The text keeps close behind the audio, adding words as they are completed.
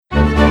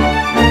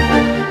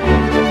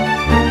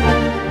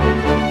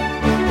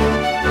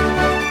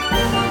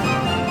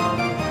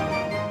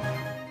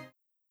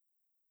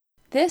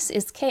This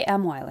is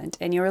K.M. Weiland,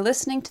 and you are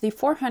listening to the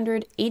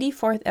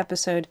 484th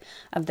episode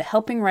of the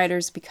Helping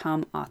Writers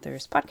Become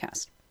Authors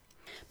podcast.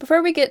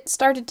 Before we get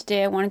started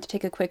today, I wanted to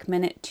take a quick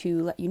minute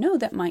to let you know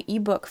that my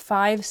ebook,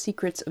 5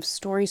 Secrets of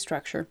Story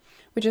Structure,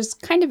 which is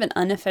kind of an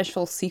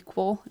unofficial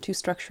sequel to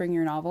Structuring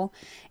Your Novel,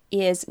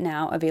 is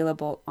now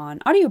available on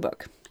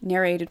audiobook,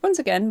 narrated once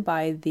again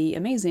by the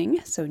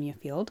amazing Sonia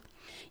Field.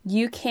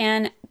 You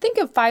can think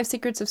of 5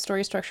 Secrets of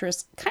Story Structure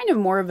as kind of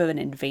more of an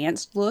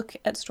advanced look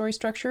at story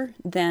structure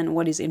than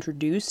what is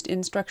introduced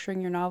in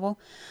Structuring Your Novel,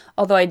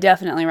 although I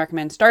definitely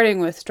recommend starting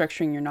with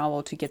Structuring Your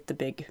Novel to get the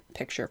big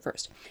picture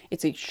first.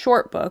 It's a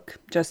short book,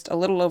 just a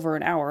little over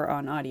an hour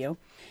on audio,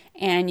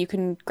 and you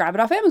can grab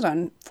it off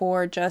Amazon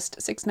for just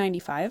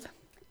 $6.95.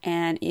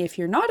 And if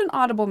you're not an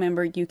Audible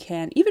member, you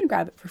can even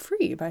grab it for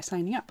free by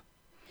signing up.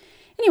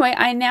 Anyway,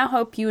 I now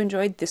hope you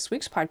enjoyed this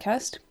week's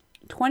podcast,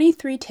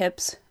 23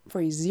 Tips for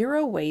a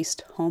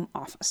Zero-Waste Home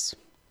Office.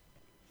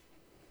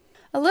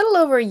 A little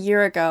over a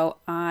year ago,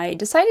 I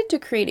decided to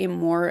create a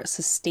more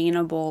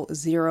sustainable,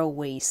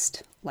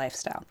 zero-waste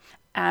lifestyle.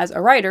 As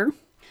a writer,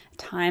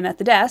 time at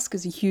the desk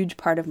is a huge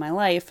part of my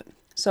life,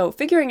 so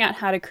figuring out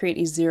how to create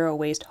a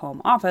zero-waste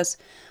home office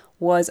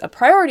was a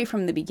priority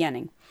from the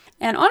beginning,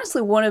 and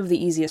honestly one of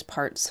the easiest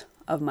parts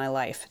of my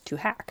life to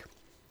hack.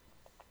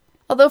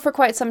 Although for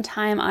quite some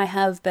time I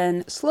have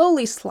been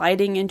slowly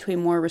sliding into a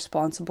more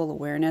responsible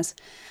awareness,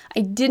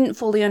 I didn't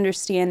fully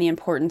understand the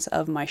importance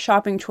of my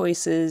shopping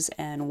choices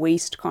and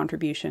waste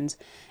contributions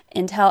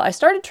until I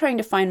started trying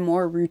to find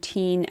more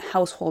routine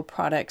household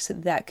products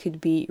that could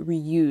be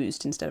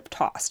reused instead of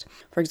tossed.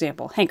 For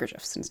example,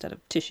 handkerchiefs instead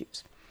of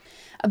tissues.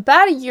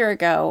 About a year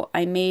ago,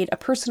 I made a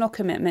personal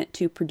commitment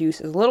to produce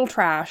as little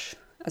trash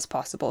as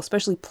possible,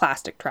 especially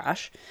plastic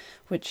trash,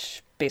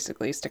 which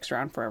basically sticks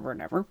around forever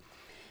and ever.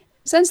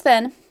 Since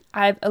then,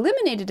 I've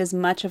eliminated as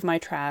much of my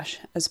trash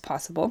as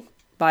possible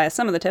via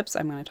some of the tips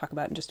I'm going to talk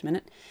about in just a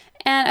minute,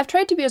 and I've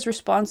tried to be as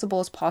responsible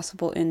as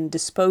possible in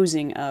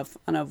disposing of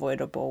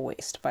unavoidable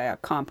waste via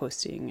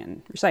composting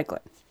and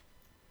recycling.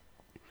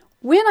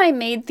 When I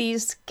made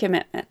these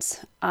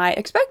commitments, I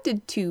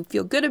expected to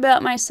feel good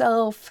about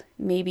myself,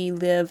 maybe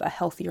live a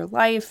healthier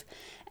life,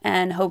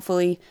 and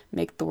hopefully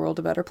make the world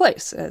a better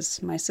place,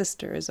 as my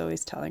sister is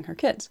always telling her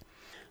kids.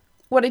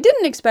 What I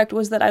didn't expect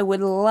was that I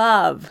would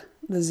love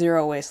the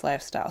zero-waste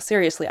lifestyle.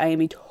 Seriously, I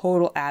am a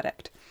total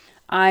addict.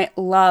 I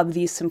love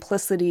the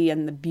simplicity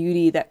and the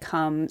beauty that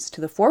comes to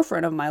the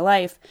forefront of my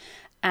life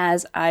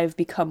as I've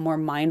become more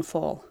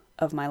mindful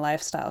of my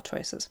lifestyle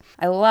choices.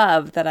 I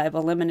love that I've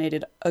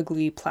eliminated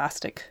ugly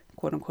plastic,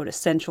 quote-unquote,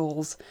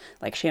 essentials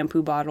like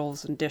shampoo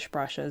bottles and dish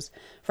brushes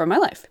from my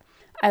life.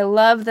 I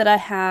love that I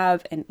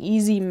have an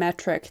easy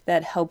metric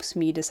that helps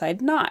me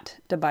decide not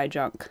to buy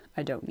junk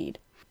I don't need.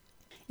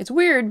 It's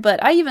weird,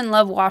 but I even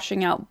love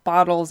washing out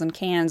bottles and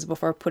cans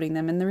before putting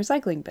them in the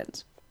recycling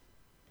bins.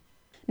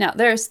 Now,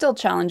 there are still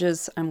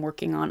challenges I'm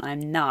working on.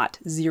 I'm not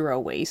zero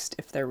waste,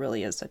 if there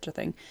really is such a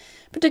thing.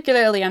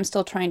 Particularly, I'm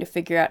still trying to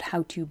figure out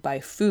how to buy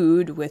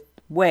food with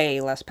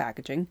way less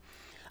packaging.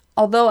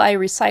 Although I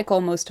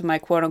recycle most of my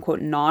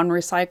quote-unquote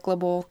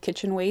non-recyclable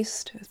kitchen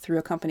waste through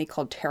a company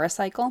called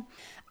TerraCycle,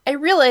 I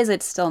realize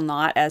it's still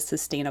not as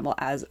sustainable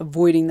as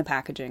avoiding the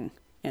packaging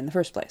in the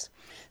first place.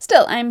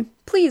 Still, I'm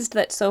pleased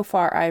that so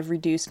far I've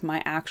reduced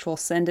my actual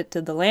send it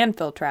to the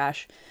landfill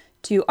trash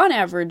to, on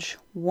average,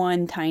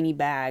 1 tiny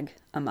bag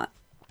a month.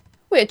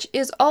 Which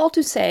is all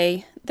to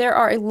say, there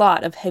are a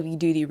lot of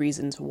heavy-duty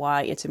reasons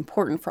why it's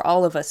important for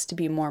all of us to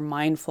be more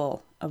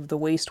mindful of the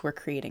waste we're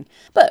creating.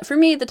 But for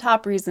me, the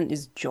top reason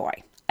is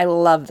joy. I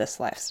love this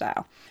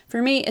lifestyle. For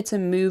me, it's a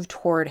move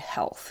toward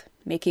health.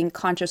 Making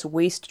conscious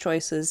waste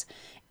choices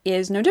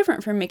is no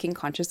different from making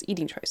conscious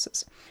eating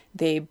choices.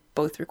 They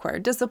both require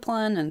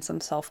discipline and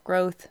some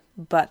self-growth,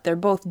 but they're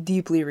both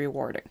deeply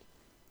rewarding.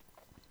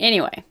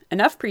 Anyway,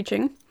 enough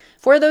preaching.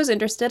 For those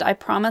interested, I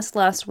promised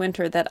last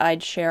winter that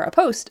I'd share a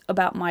post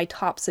about my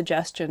top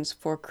suggestions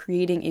for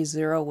creating a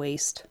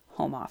zero-waste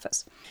home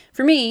office.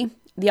 For me,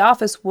 the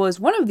office was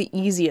one of the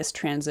easiest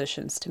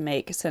transitions to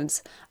make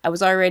since I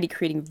was already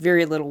creating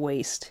very little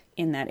waste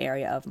in that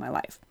area of my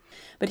life.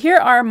 But here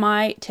are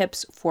my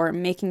tips for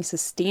making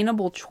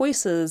sustainable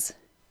choices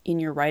in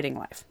your writing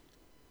life.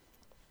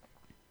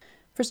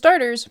 For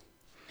starters,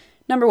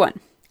 number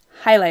 1,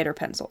 highlighter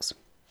pencils.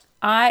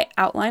 I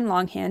outline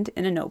longhand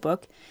in a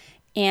notebook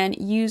and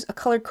use a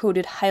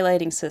color-coded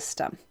highlighting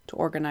system to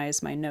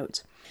organize my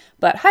notes.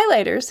 But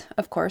highlighters,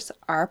 of course,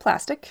 are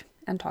plastic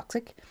and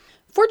toxic.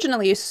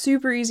 Fortunately, a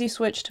super easy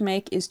switch to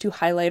make is to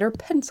highlighter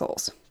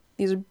pencils.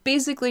 These are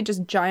basically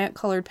just giant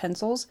colored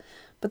pencils,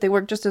 but they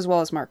work just as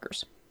well as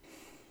markers.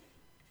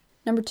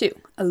 Number 2,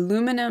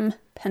 aluminum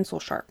pencil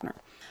sharpener.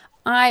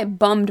 I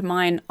bummed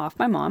mine off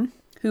my mom,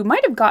 who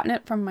might have gotten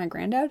it from my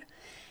granddad.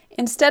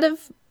 Instead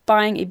of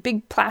buying a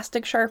big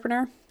plastic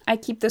sharpener, I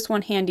keep this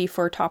one handy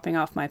for topping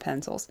off my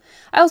pencils.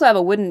 I also have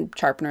a wooden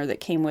sharpener that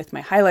came with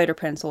my highlighter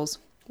pencils,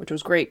 which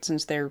was great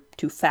since they're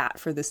too fat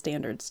for the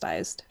standard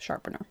sized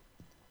sharpener.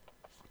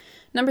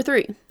 Number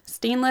 3,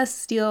 stainless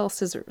steel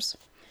scissors.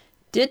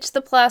 Ditch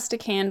the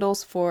plastic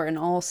handles for an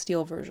all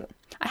steel version.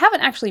 I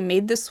haven't actually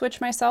made this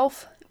switch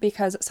myself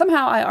because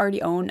somehow I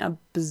already own a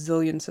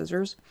bazillion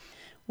scissors,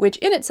 which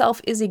in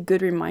itself is a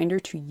good reminder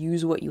to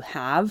use what you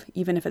have,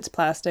 even if it's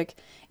plastic,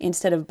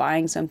 instead of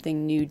buying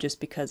something new just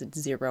because it's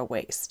zero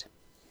waste.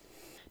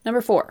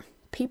 Number 4,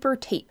 paper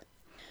tape.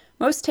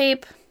 Most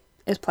tape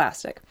is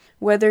plastic.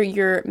 Whether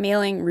you're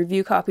mailing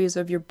review copies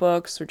of your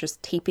books or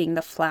just taping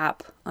the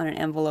flap on an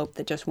envelope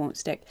that just won't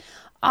stick,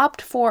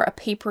 opt for a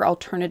paper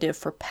alternative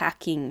for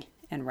packing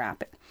and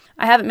wrapping.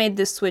 I haven't made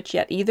this switch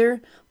yet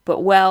either,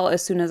 but will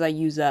as soon as I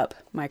use up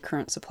my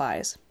current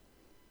supplies.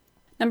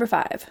 Number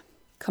 5,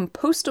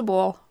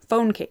 compostable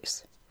phone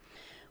case.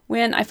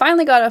 When I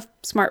finally got a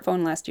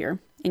smartphone last year,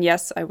 and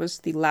yes, I was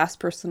the last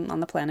person on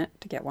the planet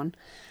to get one,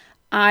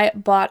 I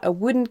bought a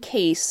wooden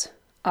case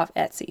off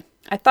Etsy.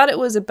 I thought it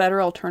was a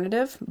better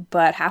alternative,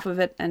 but half of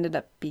it ended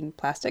up being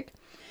plastic.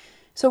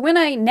 So when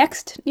I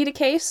next need a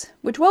case,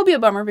 which will be a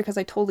bummer because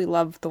I totally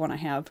love the one I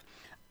have,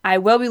 I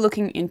will be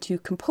looking into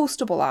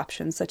compostable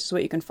options, such as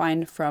what you can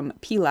find from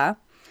Pila,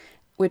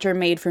 which are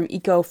made from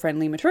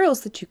eco-friendly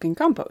materials that you can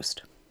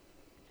compost.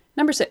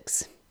 Number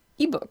 6,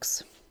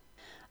 ebooks.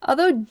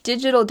 Although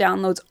digital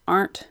downloads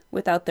aren't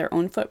without their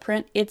own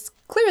footprint, it's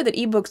clear that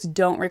ebooks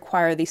don't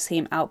require the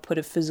same output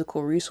of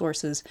physical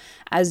resources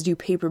as do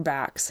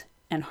paperbacks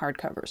and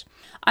hardcovers.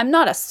 I'm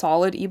not a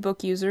solid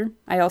ebook user.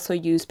 I also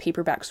use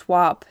Paperback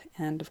Swap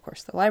and, of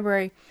course, the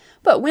library.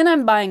 But when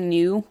I'm buying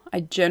new,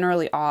 I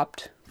generally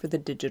opt for the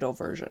digital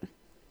version.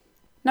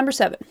 Number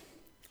 7,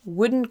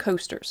 wooden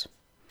coasters.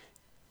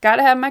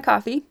 Gotta have my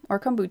coffee or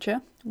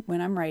kombucha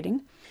when I'm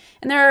writing.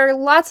 And there are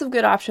lots of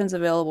good options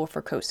available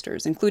for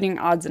coasters, including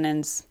odds and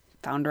ends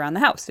found around the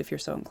house if you're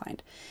so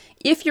inclined.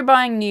 If you're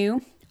buying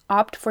new,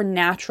 opt for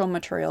natural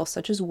materials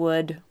such as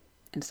wood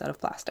instead of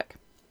plastic.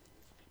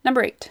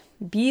 Number 8,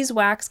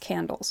 beeswax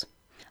candles.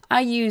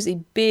 I use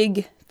a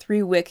big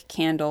 3-wick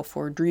candle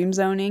for dream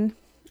zoning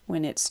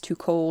when it's too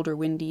cold or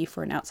windy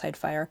for an outside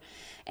fire.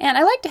 And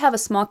I like to have a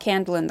small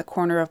candle in the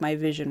corner of my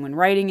vision when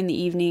writing in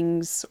the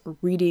evenings or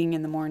reading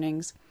in the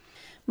mornings.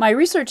 My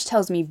research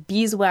tells me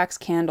beeswax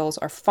candles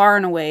are far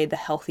and away the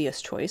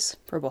healthiest choice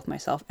for both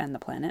myself and the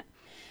planet.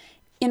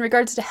 In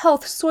regards to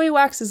health, soy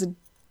wax is a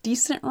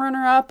decent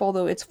runner-up,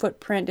 although its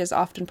footprint is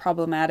often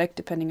problematic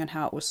depending on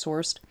how it was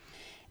sourced.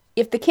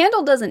 If the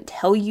candle doesn't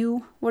tell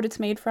you what it's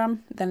made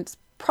from, then it's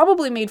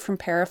probably made from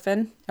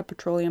paraffin, a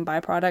petroleum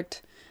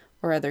byproduct,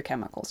 or other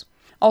chemicals.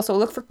 Also,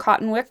 look for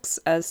cotton wicks,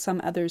 as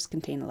some others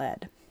contain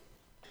lead.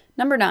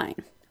 Number 9,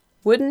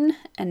 wooden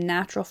and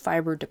natural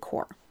fiber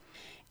decor.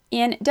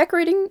 In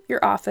decorating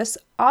your office,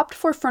 opt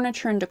for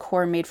furniture and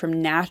decor made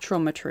from natural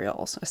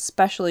materials,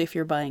 especially if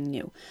you're buying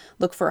new.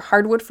 Look for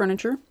hardwood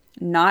furniture,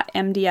 not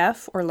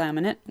MDF or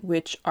laminate,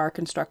 which are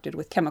constructed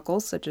with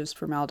chemicals such as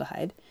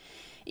formaldehyde.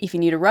 If you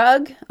need a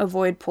rug,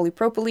 avoid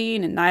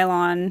polypropylene and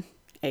nylon,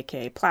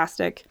 aka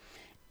plastic,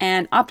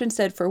 and opt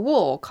instead for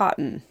wool,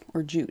 cotton,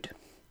 or jute.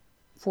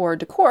 For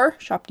decor,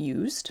 shop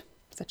used,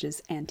 such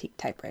as antique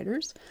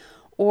typewriters,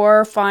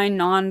 or find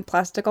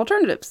non-plastic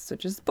alternatives,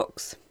 such as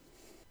books.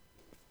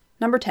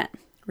 Number 10,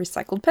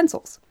 recycled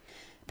pencils.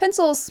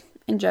 Pencils,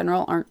 in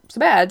general, aren't so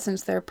bad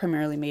since they're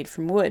primarily made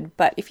from wood,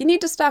 but if you need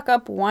to stock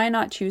up, why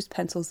not choose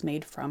pencils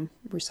made from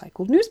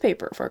recycled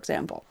newspaper, for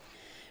example?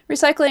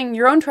 Recycling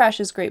your own trash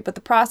is great, but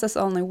the process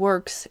only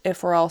works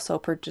if we're also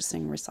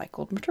purchasing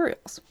recycled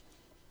materials.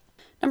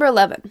 Number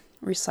 11,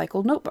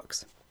 recycled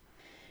notebooks.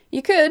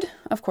 You could,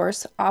 of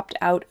course, opt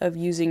out of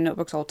using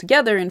notebooks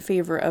altogether in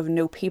favor of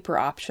no paper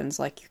options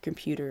like your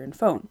computer and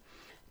phone.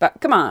 But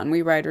come on,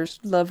 we writers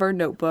love our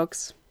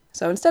notebooks.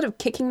 So instead of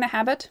kicking the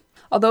habit,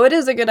 although it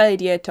is a good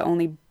idea to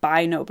only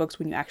buy notebooks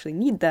when you actually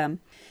need them,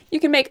 you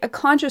can make a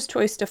conscious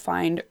choice to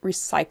find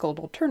recycled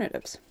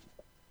alternatives.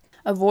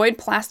 Avoid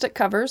plastic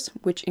covers,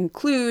 which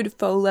include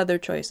faux leather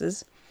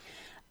choices.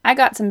 I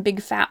got some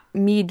big fat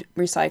Mead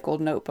recycled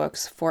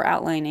notebooks for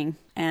outlining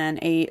and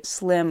a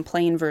slim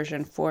plain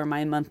version for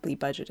my monthly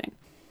budgeting.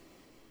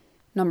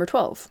 Number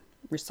 12,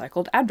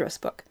 recycled address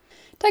book.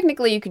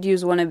 Technically, you could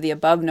use one of the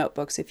above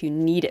notebooks if you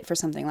need it for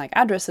something like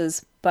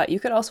addresses, but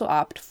you could also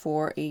opt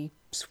for a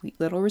sweet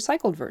little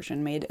recycled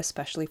version made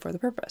especially for the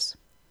purpose.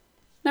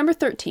 Number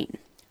 13,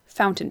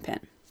 fountain pen.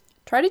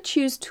 Try to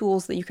choose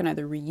tools that you can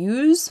either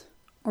reuse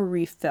or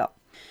refill.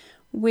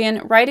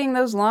 When writing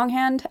those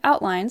longhand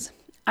outlines,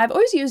 I've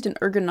always used an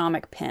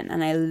ergonomic pen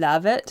and I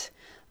love it,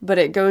 but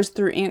it goes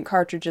through ink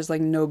cartridges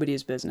like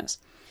nobody's business.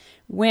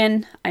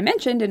 When I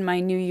mentioned in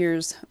my New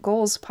Year's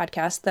Goals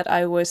podcast that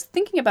I was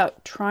thinking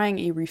about trying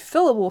a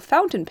refillable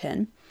fountain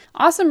pen,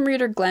 awesome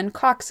reader Glenn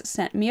Cox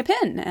sent me a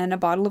pen and a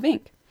bottle of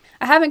ink.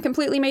 I haven't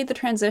completely made the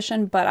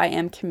transition, but I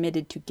am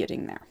committed to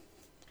getting there.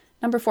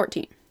 Number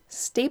 14,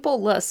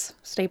 stapleless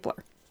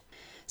stapler.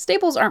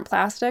 Staples aren't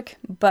plastic,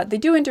 but they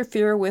do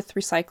interfere with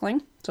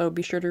recycling, so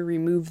be sure to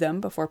remove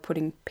them before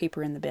putting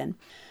paper in the bin.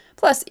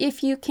 Plus,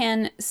 if you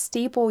can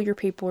staple your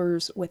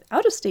papers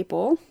without a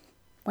staple,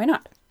 why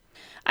not?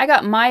 I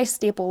got my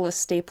stapleless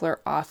stapler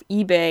off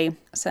eBay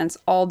since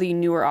all the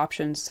newer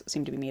options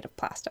seem to be made of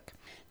plastic.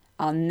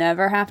 I'll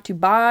never have to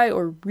buy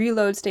or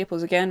reload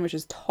staples again, which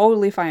is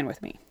totally fine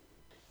with me.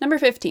 Number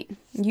 15,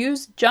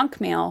 use junk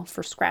mail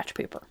for scratch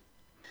paper.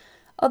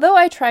 Although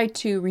I try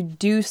to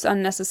reduce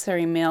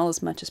unnecessary mail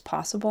as much as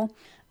possible,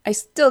 I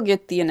still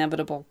get the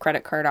inevitable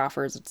credit card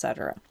offers,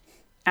 etc.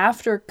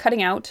 After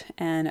cutting out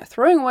and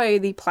throwing away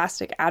the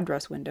plastic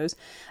address windows,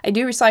 I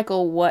do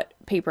recycle what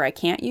paper I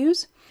can't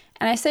use,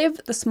 and I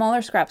save the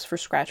smaller scraps for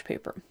scratch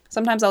paper.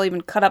 Sometimes I'll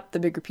even cut up the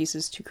bigger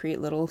pieces to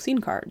create little scene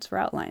cards for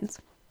outlines.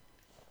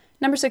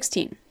 Number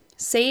 16,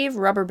 save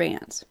rubber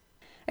bands.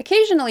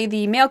 Occasionally,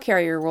 the mail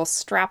carrier will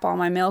strap all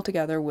my mail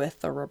together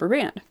with a rubber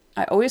band.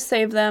 I always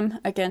save them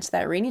against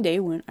that rainy day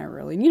when I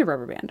really need a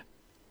rubber band.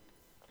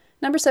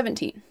 Number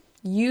 17,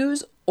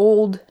 use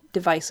old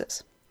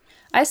devices.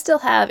 I still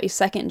have a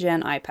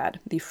second-gen iPad,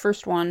 the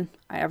first one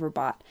I ever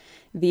bought.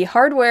 The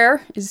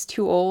hardware is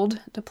too old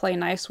to play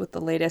nice with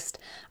the latest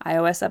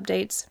iOS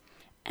updates,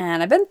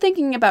 and I've been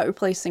thinking about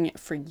replacing it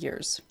for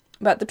years.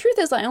 But the truth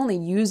is I only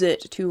use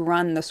it to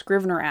run the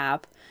Scrivener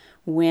app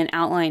when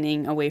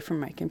outlining away from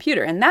my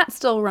computer, and that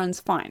still runs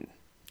fine.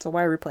 So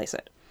why replace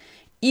it?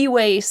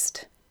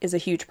 E-waste is a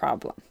huge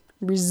problem.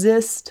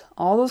 Resist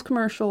all those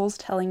commercials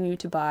telling you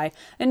to buy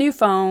a new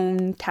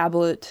phone,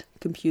 tablet,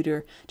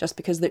 computer, just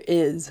because there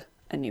is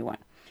a new one.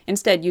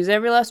 Instead, use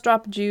every last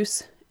drop of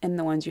juice in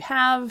the ones you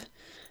have,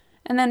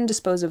 and then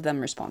dispose of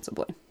them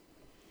responsibly.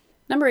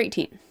 Number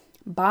 18,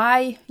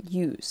 buy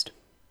used.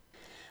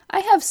 I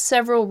have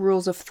several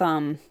rules of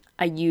thumb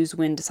I use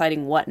when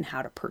deciding what and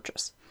how to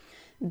purchase.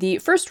 The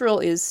first rule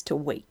is to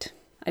wait.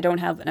 I don't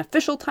have an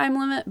official time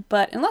limit,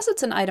 but unless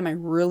it's an item I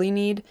really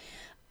need,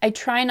 I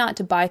try not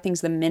to buy things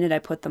the minute I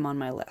put them on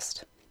my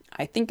list.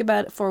 I think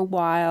about it for a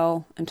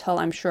while until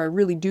I'm sure I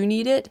really do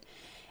need it,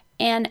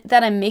 and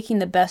that I'm making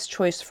the best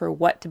choice for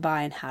what to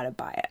buy and how to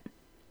buy it.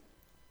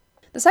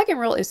 The second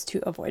rule is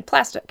to avoid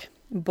plastic,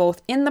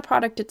 both in the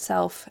product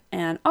itself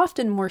and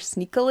often more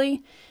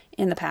sneakily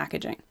in the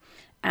packaging.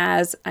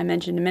 As I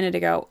mentioned a minute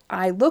ago,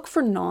 I look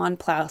for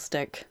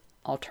non-plastic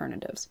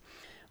alternatives.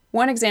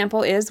 One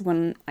example is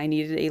when I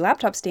needed a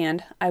laptop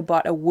stand, I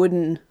bought a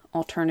wooden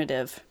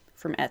alternative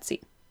from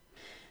Etsy.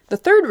 The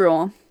third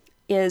rule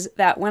is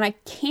that when I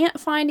can't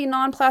find a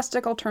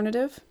non-plastic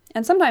alternative,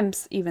 and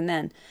sometimes even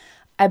then,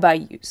 I buy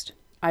used.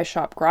 I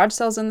shop garage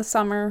sales in the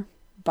summer,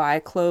 buy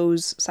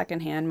clothes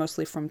secondhand,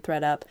 mostly from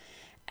ThredUp,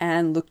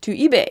 and look to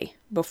eBay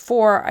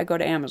before I go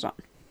to Amazon.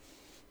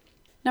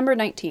 Number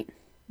 19,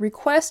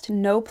 request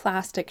no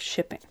plastic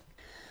shipping.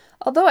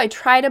 Although I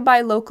try to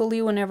buy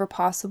locally whenever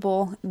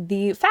possible,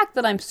 the fact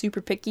that I'm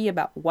super picky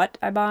about what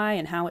I buy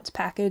and how it's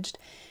packaged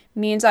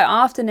means I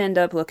often end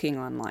up looking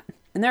online.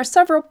 And there are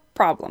several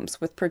problems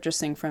with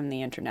purchasing from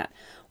the internet.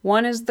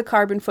 One is the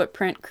carbon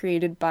footprint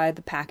created by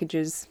the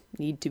packages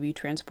need to be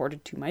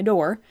transported to my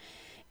door.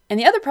 And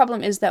the other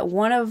problem is that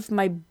one of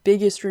my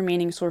biggest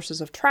remaining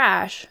sources of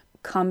trash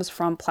comes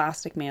from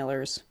plastic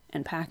mailers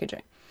and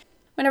packaging.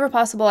 Whenever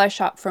possible, I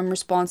shop from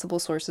responsible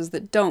sources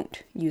that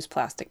don't use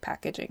plastic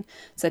packaging,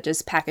 such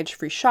as Package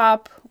Free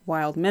Shop,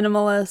 Wild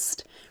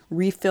Minimalist,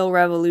 Refill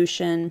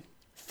Revolution,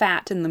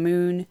 Fat in the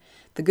Moon,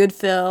 The Good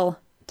Fill,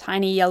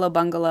 Tiny Yellow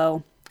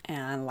Bungalow,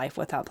 and Life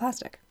Without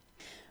Plastic.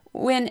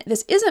 When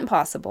this isn't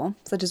possible,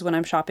 such as when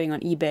I'm shopping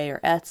on eBay or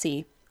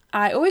Etsy,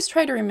 I always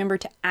try to remember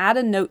to add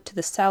a note to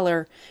the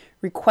seller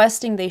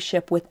requesting they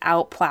ship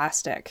without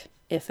plastic,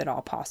 if at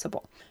all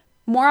possible.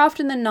 More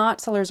often than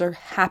not, sellers are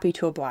happy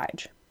to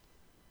oblige.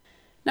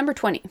 Number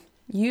 20,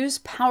 use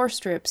power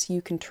strips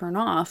you can turn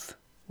off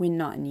when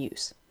not in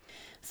use.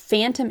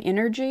 Phantom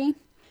energy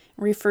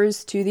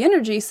refers to the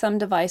energy some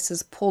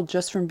devices pull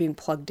just from being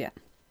plugged in.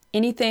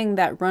 Anything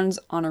that runs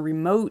on a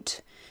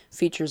remote,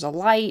 features a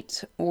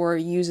light, or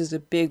uses a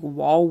big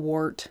wall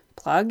wart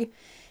plug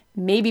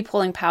may be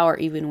pulling power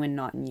even when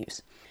not in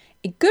use.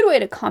 A good way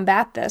to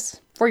combat this,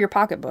 for your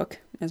pocketbook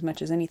as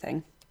much as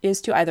anything,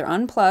 is to either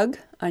unplug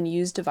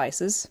unused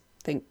devices,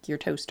 think your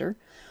toaster,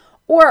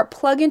 or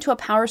plug into a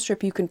power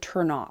strip you can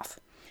turn off.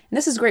 And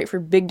this is great for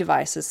big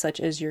devices such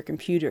as your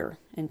computer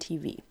and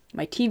TV.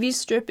 My TV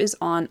strip is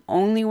on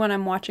only when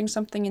I'm watching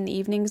something in the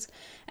evenings,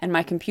 and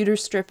my computer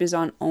strip is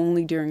on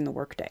only during the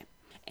workday.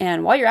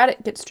 And while you're at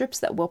it, get strips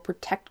that will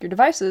protect your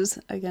devices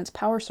against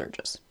power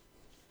surges.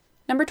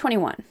 Number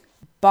 21,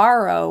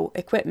 borrow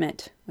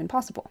equipment when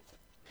possible.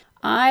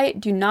 I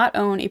do not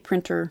own a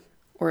printer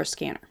or a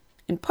scanner.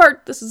 In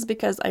part, this is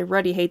because I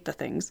already hate the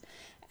things,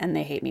 and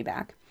they hate me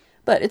back.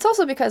 But it's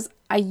also because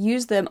I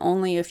use them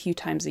only a few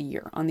times a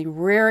year. On the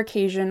rare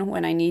occasion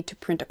when I need to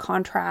print a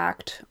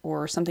contract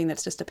or something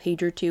that's just a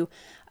page or two,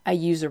 I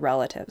use a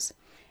relative's.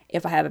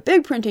 If I have a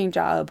big printing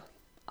job,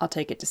 I'll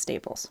take it to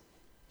Staples.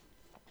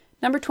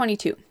 Number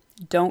 22,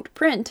 don't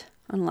print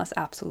unless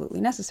absolutely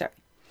necessary.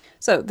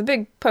 So the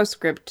big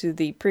postscript to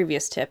the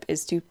previous tip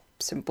is to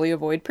simply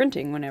avoid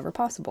printing whenever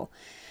possible.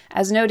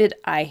 As noted,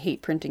 I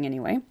hate printing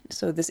anyway,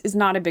 so this is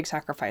not a big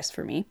sacrifice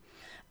for me.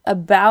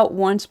 About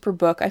once per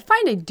book, I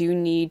find I do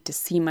need to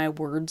see my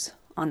words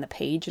on the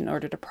page in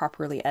order to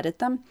properly edit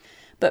them,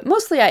 but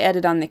mostly I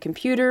edit on the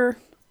computer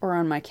or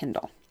on my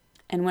Kindle.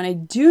 And when I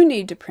do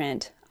need to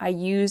print, I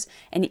use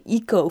an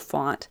eco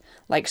font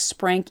like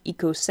Sprank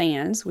Eco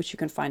Sans, which you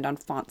can find on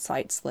font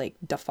sites like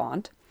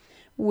DaFont,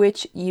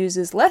 which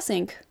uses less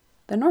ink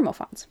than normal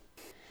fonts.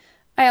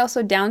 I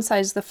also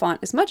downsize the font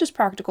as much as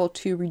practical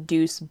to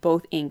reduce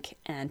both ink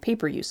and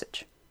paper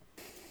usage.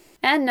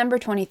 And number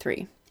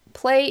 23,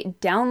 play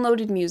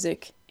downloaded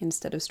music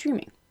instead of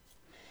streaming.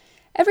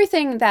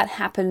 Everything that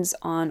happens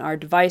on our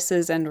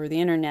devices and or the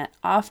internet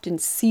often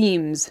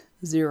seems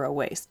zero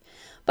waste.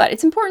 But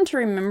it's important to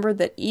remember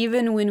that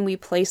even when we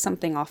play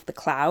something off the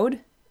cloud,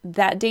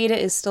 that data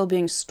is still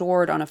being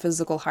stored on a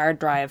physical hard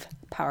drive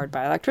powered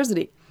by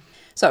electricity.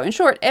 So in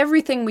short,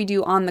 everything we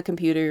do on the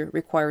computer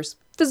requires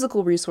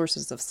physical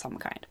resources of some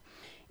kind.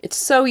 It's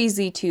so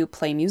easy to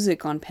play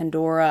music on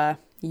Pandora,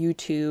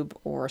 YouTube,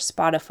 or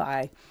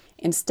Spotify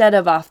instead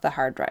of off the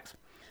hard drive.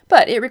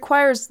 But it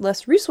requires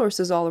less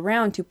resources all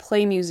around to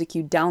play music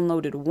you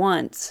downloaded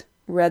once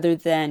rather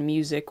than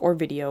music or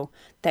video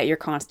that you're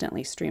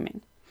constantly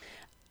streaming.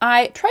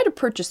 I try to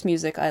purchase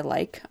music I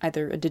like,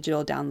 either a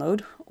digital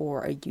download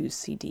or a used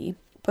CD,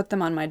 put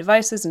them on my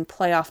devices and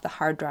play off the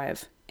hard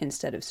drive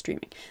instead of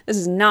streaming. This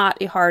is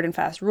not a hard and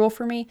fast rule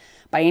for me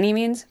by any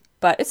means,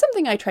 but it's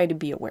something I try to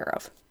be aware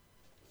of.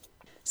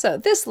 So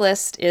this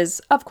list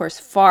is, of course,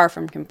 far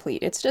from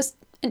complete. It's just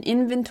an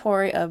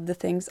inventory of the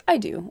things I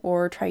do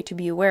or try to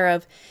be aware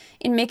of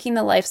in making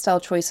the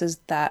lifestyle choices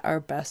that are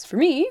best for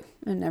me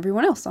and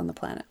everyone else on the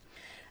planet.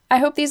 I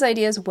hope these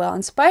ideas will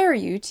inspire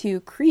you to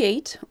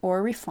create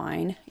or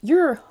refine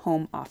your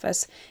home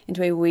office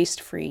into a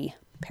waste-free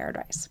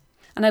paradise.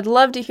 And I'd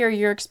love to hear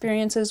your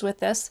experiences with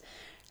this.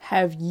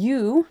 Have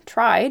you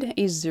tried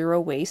a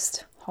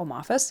zero-waste home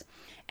office?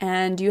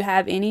 And do you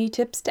have any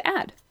tips to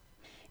add?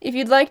 If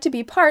you'd like to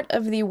be part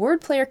of the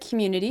WordPlayer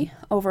community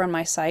over on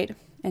my site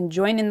and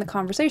join in the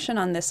conversation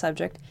on this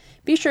subject,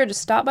 be sure to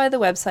stop by the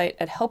website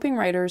at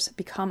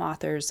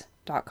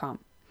helpingwritersbecomeauthors.com.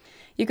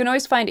 You can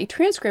always find a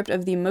transcript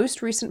of the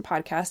most recent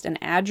podcast and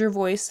add your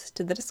voice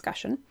to the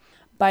discussion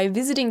by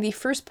visiting the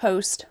first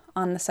post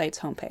on the site's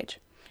homepage.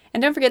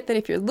 And don't forget that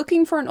if you're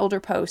looking for an older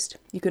post,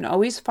 you can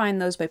always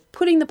find those by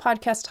putting the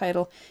podcast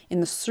title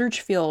in the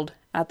search field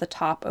at the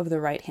top of the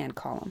right-hand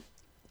column.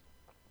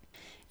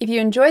 If you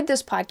enjoyed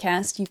this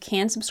podcast, you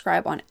can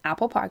subscribe on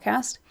Apple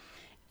Podcast.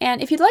 And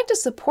if you'd like to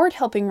support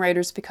Helping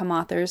Writers Become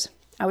Authors,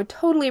 I would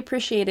totally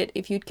appreciate it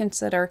if you'd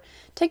consider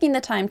taking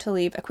the time to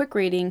leave a quick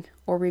rating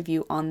or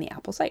review on the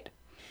Apple site.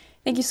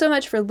 Thank you so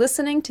much for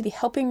listening to the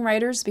Helping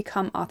Writers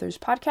Become Authors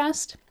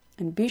podcast,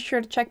 and be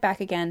sure to check back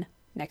again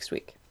next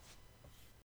week.